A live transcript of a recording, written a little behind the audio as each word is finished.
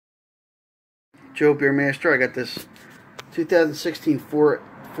Joe Beermaster. I got this 2016 Ford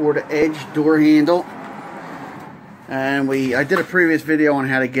Edge door handle, and I did a previous video on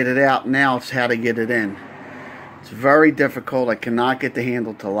how to get it out. Now it's how to get it in. It's very difficult. I cannot get the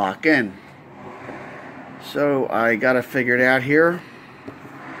handle to lock in, so I got to figure it out here.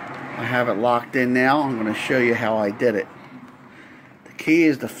 I have it locked in now. I'm going to show you how I did it. The key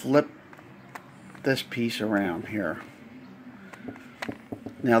is to flip this piece around here.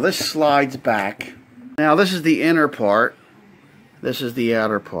 Now this slides back. Now this is the inner part. This is the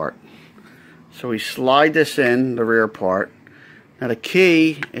outer part. So we slide this in, the rear part. Now the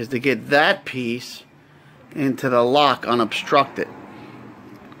key is to get that piece into the lock unobstructed.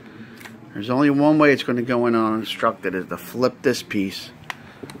 There's only one way it's going to go in unobstructed, is to flip this piece.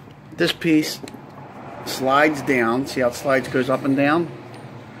 This piece slides down. See how it slides, goes up and down?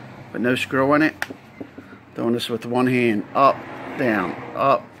 But no screw in it. Doing this with one hand. Up, down,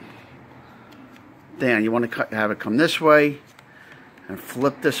 up, down. You want to have it come this way and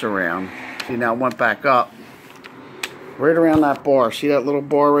flip this around. See, now it went back up. Right around that bar. See that little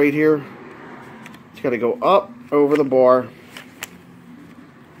bar right here? It's got to go up over the bar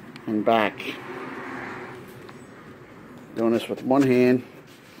and back. Doing this with one hand.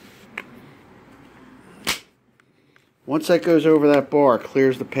 Once that goes over that bar,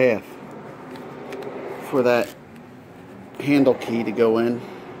 clears the path for that handle key to go in.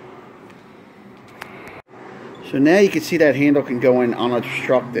 So now you can see that handle can go in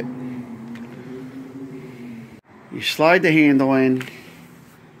unobstructed. You slide the handle in,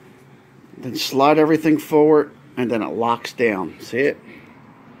 then slide everything forward, and then it locks down. See it?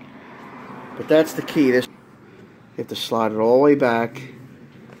 But that's the key. You have to slide it all the way back.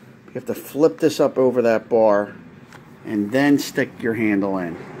 You have to flip this up over that bar and then stick your handle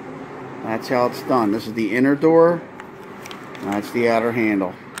in. That's how it's done. This is the inner door. That's the outer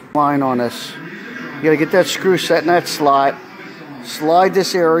handle. Line on this. You gotta get that screw set in that slot. Slide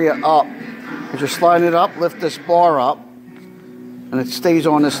this area up. As you're sliding it up, lift this bar up, and it stays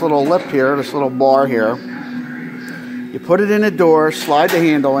on this little lip here, this little bar here. You put it in the door, slide the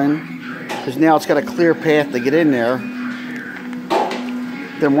handle in, because now it's got a clear path to get in there.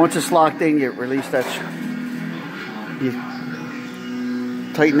 Then once it's locked in, you release that screw. You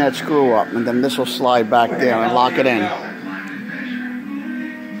tighten that screw up, and then this will slide back down and lock it in.